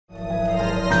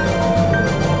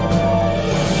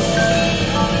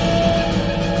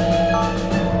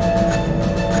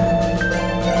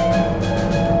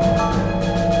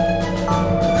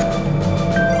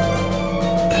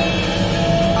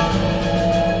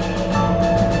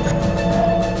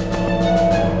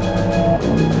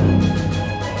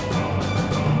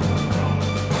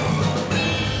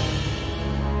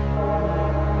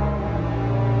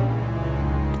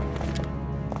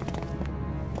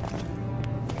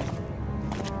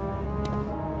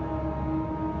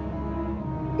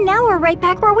Now we're right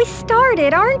back where we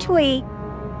started, aren't we?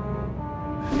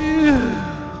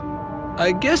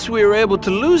 I guess we were able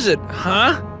to lose it,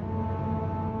 huh?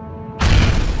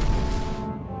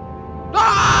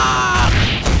 Ah!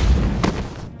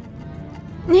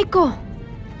 Niko!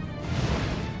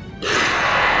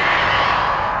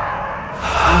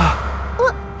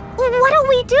 What do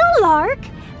we do, Lark?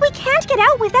 We can't get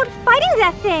out without fighting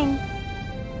that thing!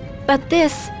 But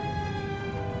this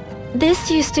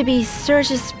used to be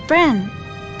Serge's friend,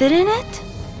 didn't it?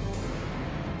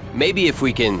 Maybe if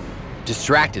we can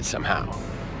distract it somehow.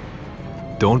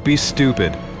 Don't be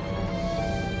stupid.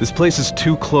 This place is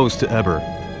too close to Eber.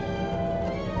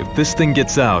 If this thing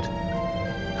gets out,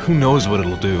 who knows what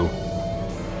it'll do.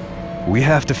 We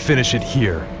have to finish it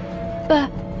here.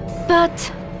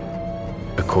 But...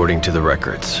 According to the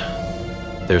records,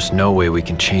 there's no way we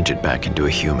can change it back into a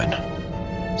human.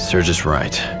 Serge is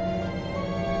right.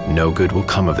 No good will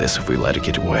come of this if we let it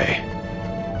get away.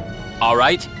 All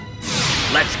right,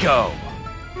 let's go.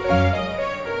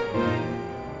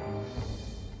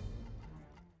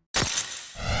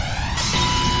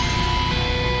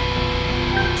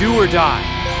 Do or die.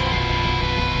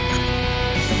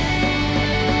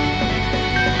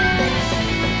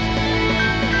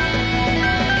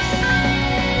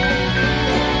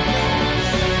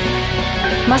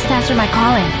 Must answer my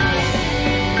calling.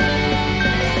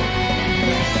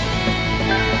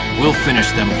 We'll finish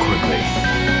them quickly.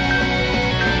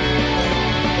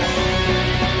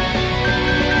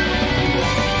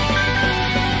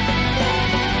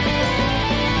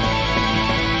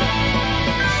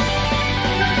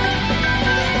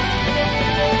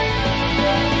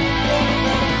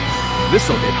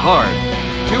 This'll hit hard.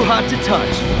 Too hot to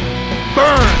touch.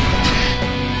 Burn!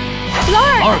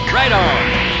 Lark, right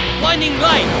on. Blinding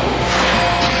light.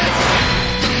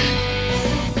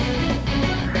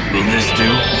 Will this do?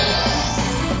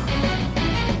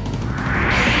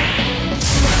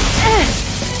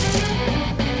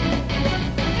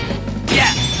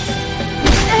 Yeah.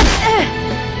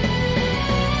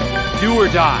 Do or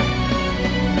die.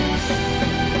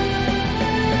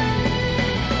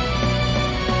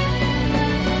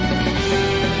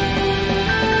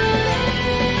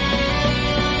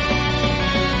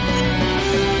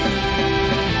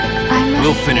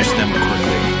 We'll finish them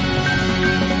quickly.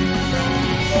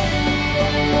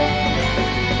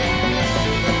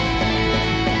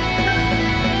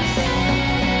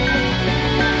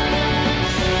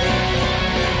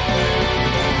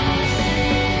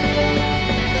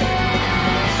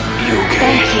 You okay?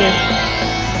 Thank you.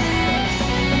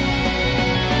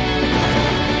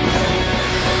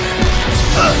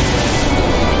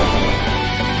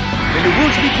 May the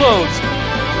wounds be closed.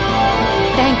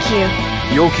 Thank you.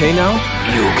 You okay now?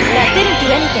 You okay? That didn't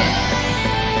do anything.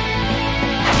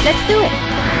 Let's do it.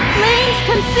 Flames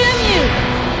consume you!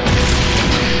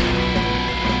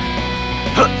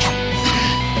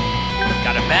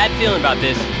 Got a bad feeling about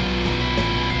this.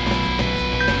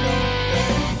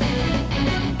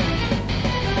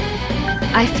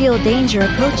 I feel danger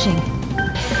approaching.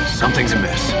 Something's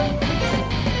amiss.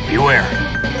 Beware.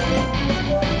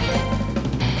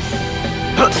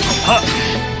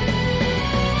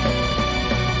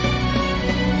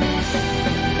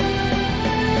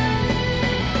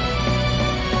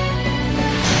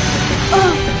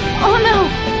 Oh no!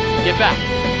 Get back.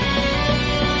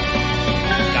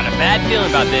 Got a bad feeling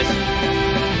about this.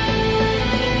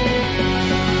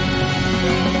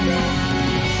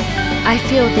 I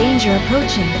feel danger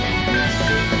approaching.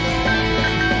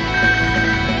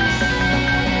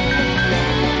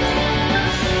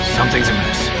 Something's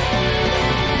amiss.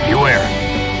 Beware.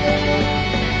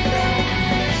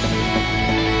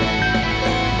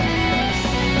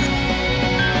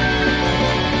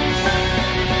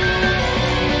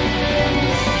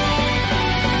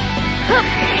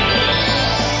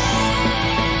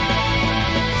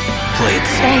 Played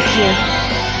safe. Thank you.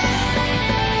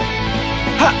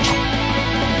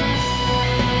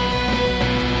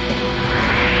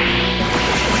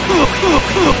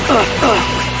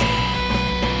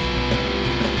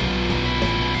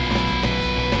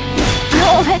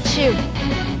 I'll let you.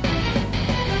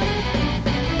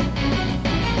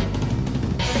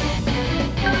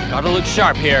 Gotta look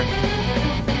sharp here.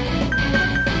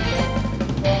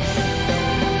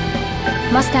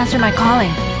 Must answer my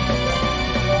calling.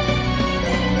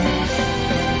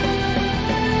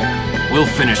 We'll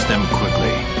finish them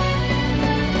quickly.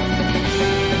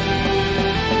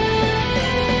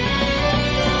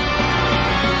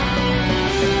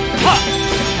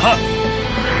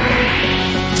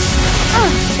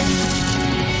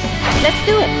 Let's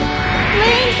do it.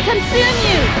 Flames consume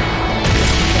you!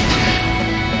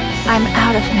 I'm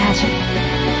out of magic.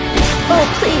 Oh,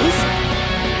 please.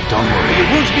 Don't worry. The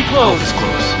rooms be closed. It's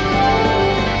close.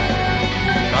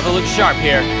 Gotta look sharp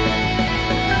here.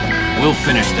 We'll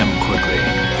finish them quickly.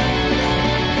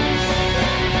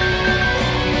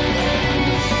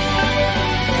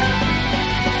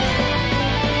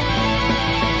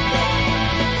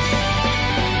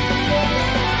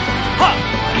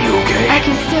 You okay? I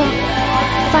can still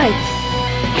fight.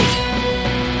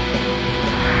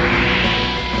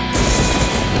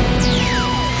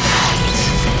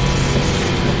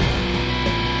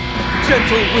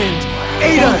 Gentle wind,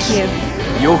 aid us! Thank you.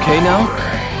 You okay now?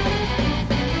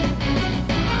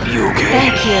 You okay?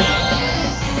 Thank you.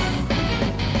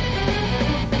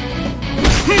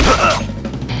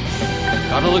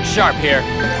 Gotta look sharp here.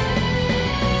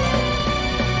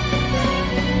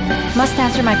 Must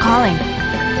answer my calling.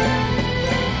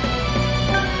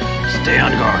 Stay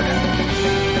on guard.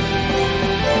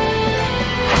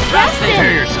 Preston!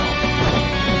 Prepare yourself.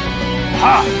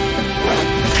 Ha!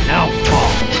 Now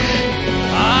fall.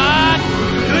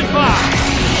 Goodbye!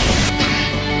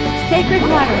 Sacred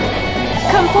water,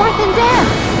 come forth and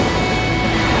dance!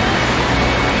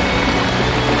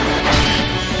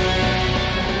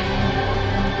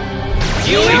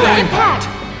 Feel the impact!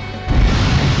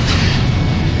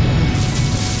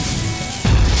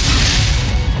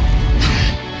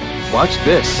 Watch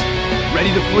this.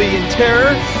 Ready to flee in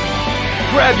terror?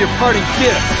 Grab your parting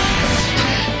gift.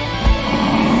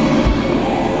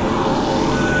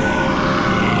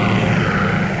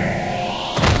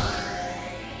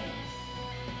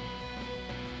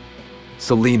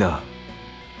 Selena.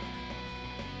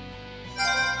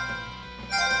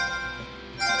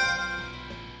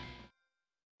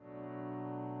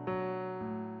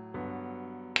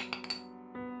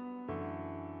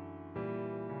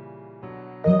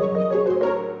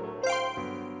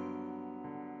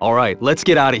 All right, let's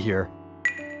get out of here.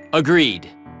 Agreed.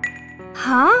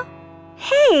 Huh?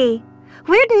 Hey,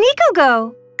 where'd Niko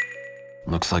go?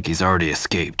 Looks like he's already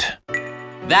escaped.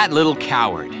 That little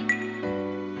coward.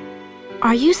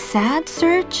 Are you sad,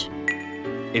 Serge?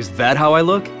 Is that how I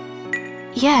look?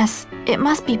 Yes, it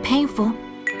must be painful.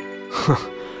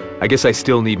 I guess I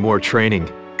still need more training.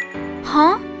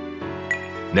 Huh?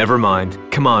 Never mind.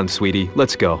 Come on, sweetie,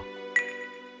 let's go.